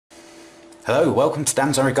Hello, welcome to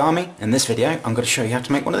Dan's Origami. In this video I'm going to show you how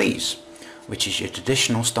to make one of these, which is your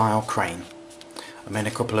traditional style crane. I made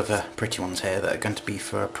a couple of pretty ones here that are going to be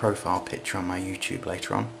for a profile picture on my YouTube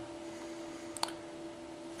later on.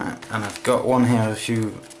 And I've got one here with a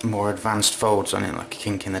few more advanced folds on it, like a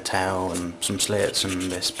kink in the tail and some slits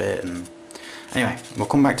and this bit. And anyway, we'll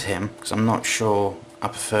come back to him because I'm not sure I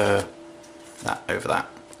prefer that over that,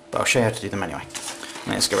 but I'll show you how to do them anyway.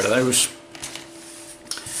 Let's get rid of those.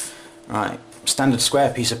 Right, standard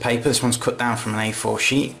square piece of paper. This one's cut down from an A4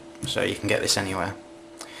 sheet, so you can get this anywhere.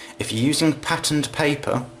 If you're using patterned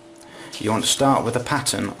paper, you want to start with a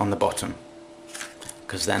pattern on the bottom,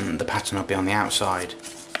 because then the pattern will be on the outside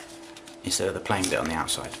instead of the plain bit on the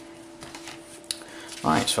outside.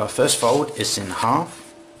 Right, so our first fold is in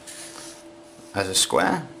half as a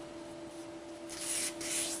square.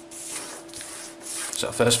 So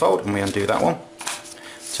our first fold, and we undo that one,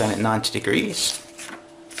 turn it 90 degrees,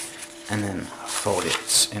 and then fold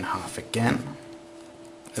it in half again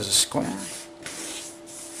as a square.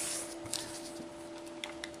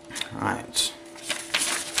 Right,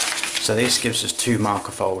 so this gives us two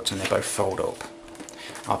marker folds and they both fold up.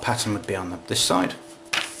 Our pattern would be on this side,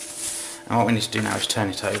 and what we need to do now is turn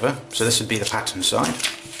it over. So this would be the pattern side,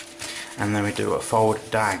 and then we do a fold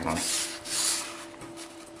diagonally.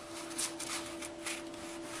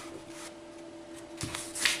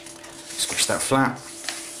 Squish that flat,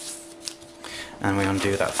 and we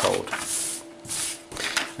undo that fold,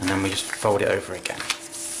 and then we just fold it over again.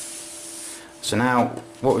 So now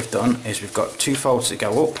what we've done is we've got two folds that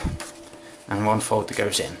go up and one fold that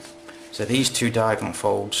goes in. So these two diagonal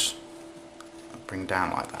folds bring down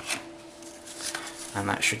like that, and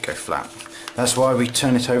that should go flat. That's why we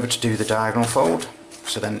turn it over to do the diagonal fold,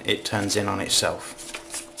 so then it turns in on itself.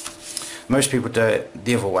 Most people do it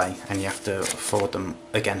the other way and you have to fold them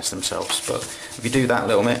against themselves, but if you do that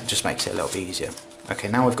little bit, it just makes it a little bit easier. Okay,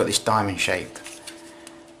 now we've got this diamond shape,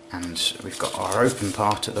 and we've got our open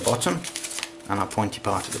part at the bottom and our pointy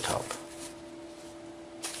part at the top.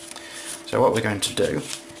 So what we're going to do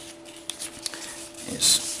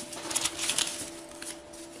is,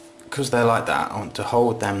 because they're like that, I want to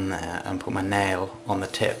hold them there and put my nail on the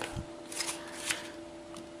tip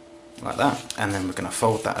like that, and then we're going to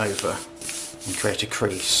fold that over and create a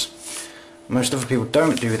crease. Most other people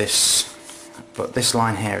don't do this, but this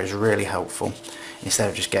line here is really helpful instead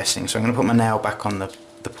of just guessing. So I'm going to put my nail back on the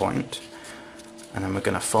point, and then we're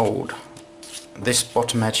going to fold this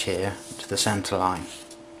bottom edge here to the centre line,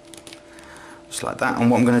 just like that.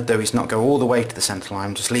 And what I'm going to do is not go all the way to the centre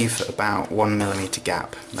line, just leave about 1mm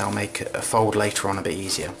gap. That'll make a fold later on a bit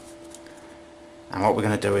easier. And what we're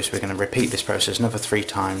going to do is we're going to repeat this process another 3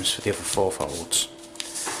 times for the other 4 folds.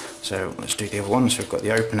 So let's do the other one. So we've got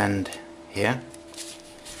the open end here,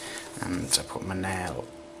 and I put my nail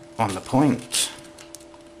on the point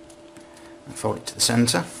and fold it to the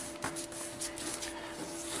centre.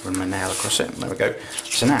 Run my nail across it. There we go.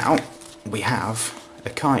 So now we have a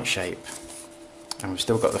kite shape, and we've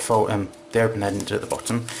still got the open end at the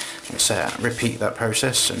bottom. Let's repeat that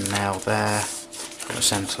process, and nail there, got a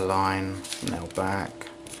centre line, nail back,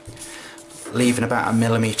 leaving about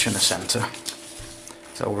 1mm in the centre.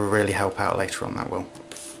 That will really help out later on, that will.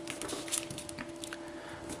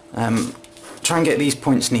 Try and get these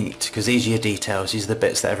points neat, because these are your details, these are the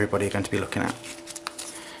bits that everybody are going to be looking at.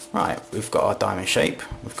 Right, we've got our diamond shape,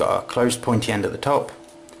 we've got our closed pointy end at the top,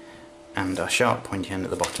 and our sharp pointy end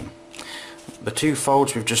at the bottom. The 2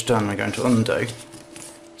 folds we've just done we're going to undo,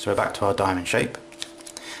 so we're back to our diamond shape,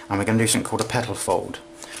 and we're going to do something called a petal fold,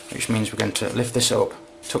 which means we're going to lift this up,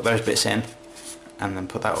 tuck those bits in, and then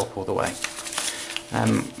put that up all the way.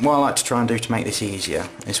 What I like to try and do to make this easier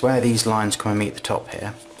is where these lines come and meet the top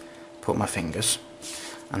here, put my fingers,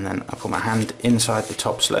 and then I put my hand inside the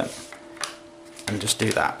top slit and just do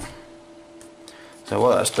that. So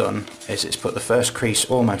what that's done is it's put the first crease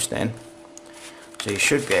almost in, so you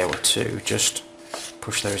should be able to just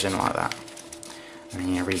push those in like that, and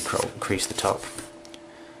then you recrease the top.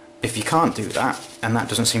 If you can't do that and that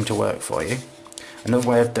doesn't seem to work for you, another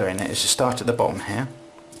way of doing it is to start at the bottom here,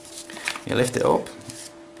 you lift it up,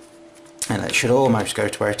 and it should almost go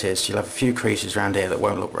to where it is. You'll have a few creases around here that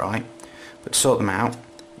won't look right, but to sort them out,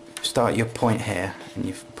 start your point here and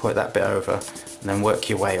you put that bit over, and then work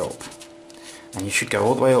your way up, and you should go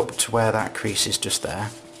all the way up to where that crease is just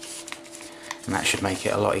there, and that should make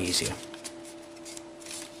it a lot easier.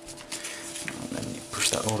 And then you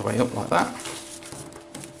push that all the way up like that.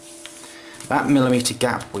 That millimetre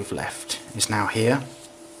gap we've left is now here.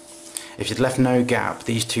 If you'd left no gap,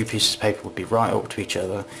 these 2 pieces of paper would be right up to each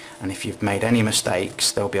other, and if you've made any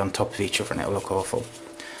mistakes they'll be on top of each other and it'll look awful.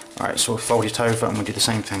 Alright, so we'll fold it over and we'll do the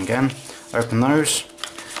same thing again. Open those,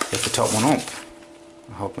 lift the top one up,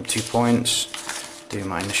 hold my 2 points, do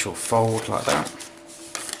my initial fold like that,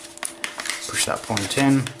 push that point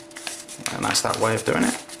in, and that's that way of doing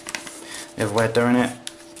it. The other way of doing it,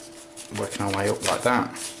 working our way up like that,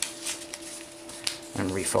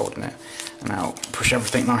 and refolding it. And now push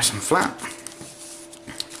everything nice and flat.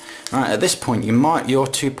 Right, at this point your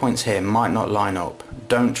 2 points here might not line up.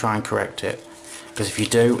 Don't try and correct it, because if you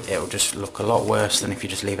do, it'll just look a lot worse than if you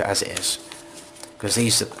just leave it as it is. Because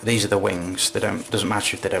these are the wings. Doesn't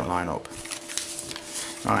matter if they don't line up.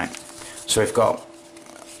 Right, so we've got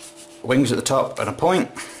wings at the top and a point,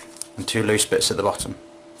 and 2 loose bits at the bottom.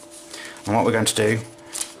 And what we're going to do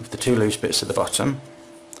with the 2 loose bits at the bottom,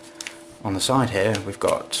 on the side here we've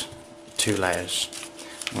got 2 layers.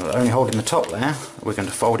 We're only holding the top layer. We're going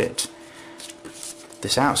to fold it,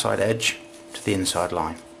 this outside edge, to the inside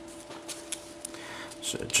line.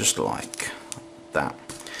 So just like that.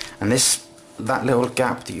 And that little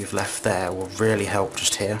gap that you've left there will really help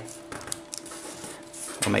just here.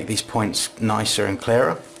 It'll make these points nicer and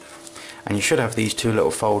clearer. And you should have these 2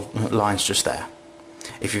 little fold lines just there.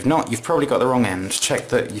 If you've not, you've probably got the wrong end. Check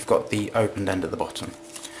that you've got the opened end at the bottom.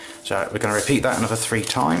 So we're going to repeat that another 3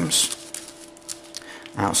 times.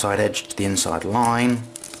 Outside edge to the inside line.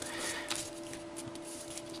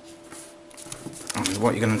 And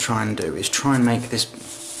what you're going to try and do is try and make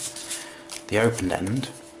the opened end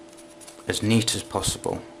as neat as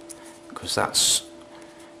possible, because that's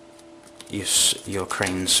your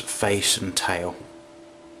crane's face and tail.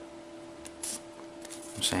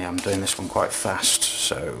 See, I'm doing this one quite fast,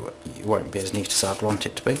 so it won't be as neat as I'd want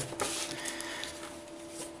it to be.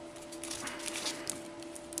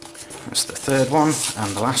 That's the third one,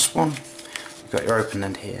 and the last one. You've got your open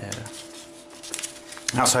end here.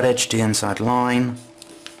 Outside edge to the inside line.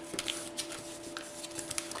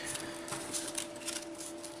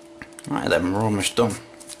 Right then, we're almost done.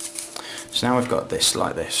 So now we've got this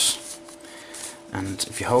like this. And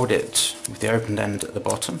if you hold it with the opened end at the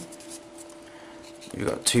bottom, you've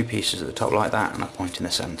got 2 pieces at the top like that and a point in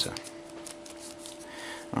the centre.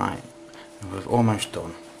 Right, we've almost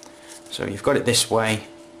done. So you've got it this way.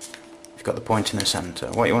 You've got the point in the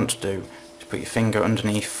centre. What you want to do is put your finger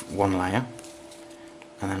underneath one layer,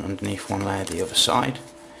 and then underneath one layer the other side.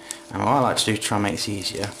 And what I like to do to try and make this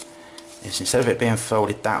easier is, instead of it being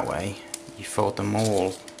folded that way, you fold them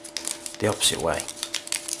all the opposite way,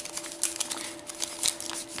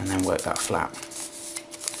 and then work that flat.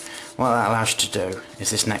 What that allows you to do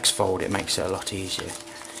is this next fold, it makes it a lot easier.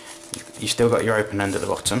 You've still got your open end at the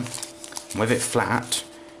bottom, and with it flat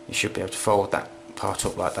you should be able to fold that part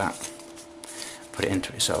up like that, put it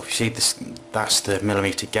into itself. You see this, that's the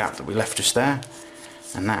millimetre gap that we left just there,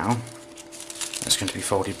 and now that's going to be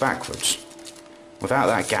folded backwards. Without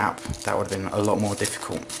that gap, that would have been a lot more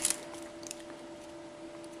difficult.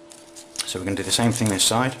 So we're going to do the same thing this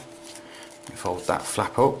side. We fold that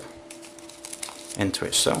flap up into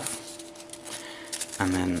itself,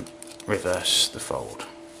 and then reverse the fold.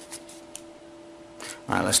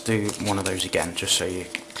 Right, let's do one of those again, just so you're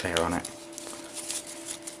clear on it.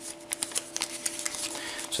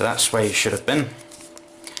 So that's where you should have been.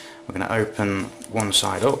 We're going to open one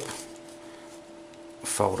side up,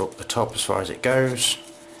 fold up the top as far as it goes,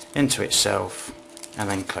 into itself, and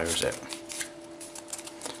then close it.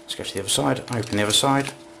 Let's go to the other side, open the other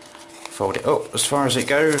side, fold it up as far as it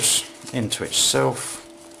goes, into itself,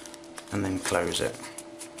 and then close it.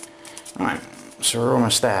 Right, so we're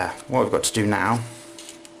almost there. What we've got to do now,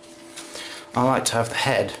 I like to have the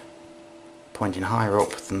head pointing higher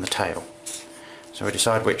up than the tail. So we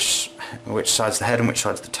decide which side's the head and which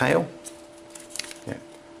side's the tail. Yeah.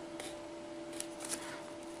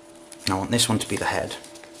 And I want this one to be the head.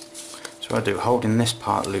 So what I do, holding this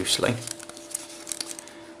part loosely,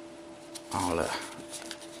 I'll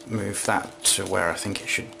move that to where I think it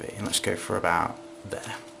should be, and let's go for about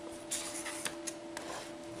there.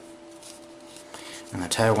 And the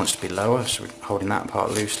tail wants to be lower, so we're holding that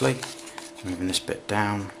part loosely, moving this bit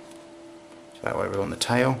down, so that way we want the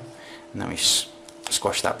tail, and then we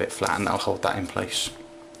squash that bit flat and that'll hold that in place.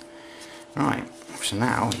 Right, so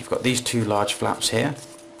now you've got these 2 large flaps here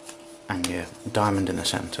and your diamond in the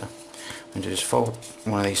centre. And just fold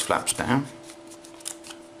one of these flaps down.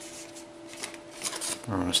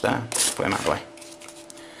 We're almost there, put him out of the way.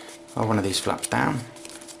 Fold one of these flaps down,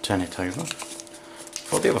 turn it over,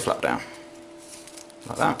 fold the other flap down,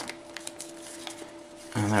 like that.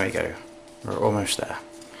 And there we go, we're almost there.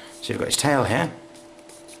 So you've got his tail here,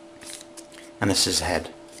 and this is his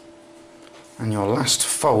head. And your last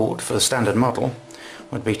fold for the standard model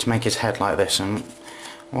would be to make his head like this. And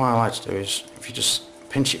what I like to do is, if you just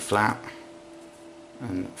pinch it flat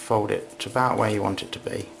and fold it to about where you want it to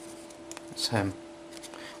be. Instead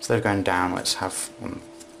of going down, let's have one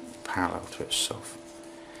parallel to itself.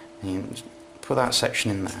 And you put that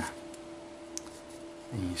section in there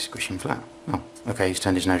and you squish him flat. Oh, okay, he's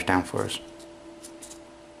turned his nose down for us.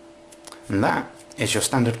 And that is your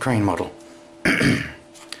standard crane model.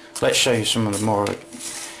 Let's show you some of the more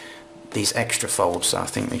these extra folds that I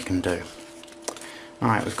think we can do.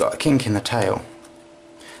 Alright, we've got a kink in the tail.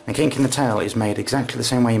 The kink in the tail is made exactly the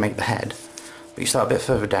same way you make the head, but you start a bit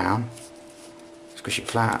further down, squish it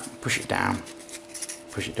flat, push it down,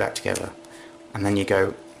 push it back together, and then you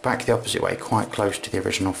go back the opposite way, quite close to the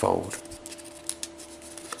original fold,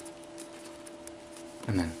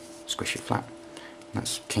 and then squish it flat. And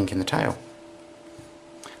that's kink in the tail.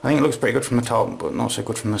 I think it looks pretty good from the top, but not so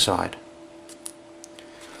good from the side.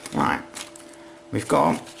 Right, we've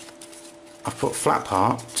got, I've put a flat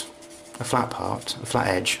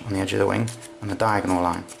edge on the edge of the wing and a diagonal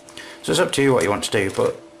line. So it's up to you what you want to do,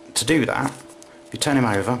 but to do that, you turn him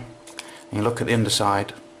over and you look at the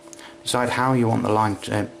underside, decide how you want the line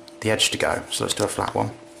to, the edge to go. So let's do a flat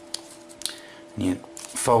one. And you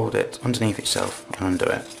fold it underneath itself and undo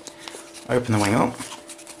it. Open the wing up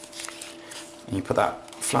and you put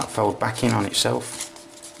that flat fold back in on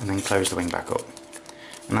itself and then close the wing back up.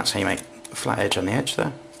 And that's how you make a flat edge on the edge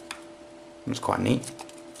there. It's quite neat.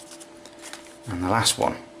 And the last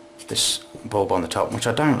one, this bulb on the top, which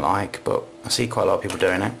I don't like, but I see quite a lot of people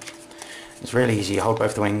doing it. It's really easy. You hold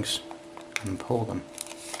both the wings and pull them.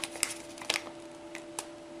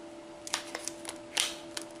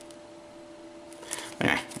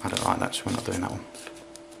 Anyway, I don't like that, so we're not doing that one.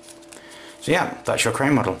 So yeah, that's your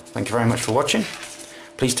crane model. Thank you very much for watching.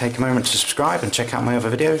 Please take a moment to subscribe and check out my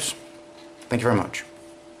other videos. Thank you very much.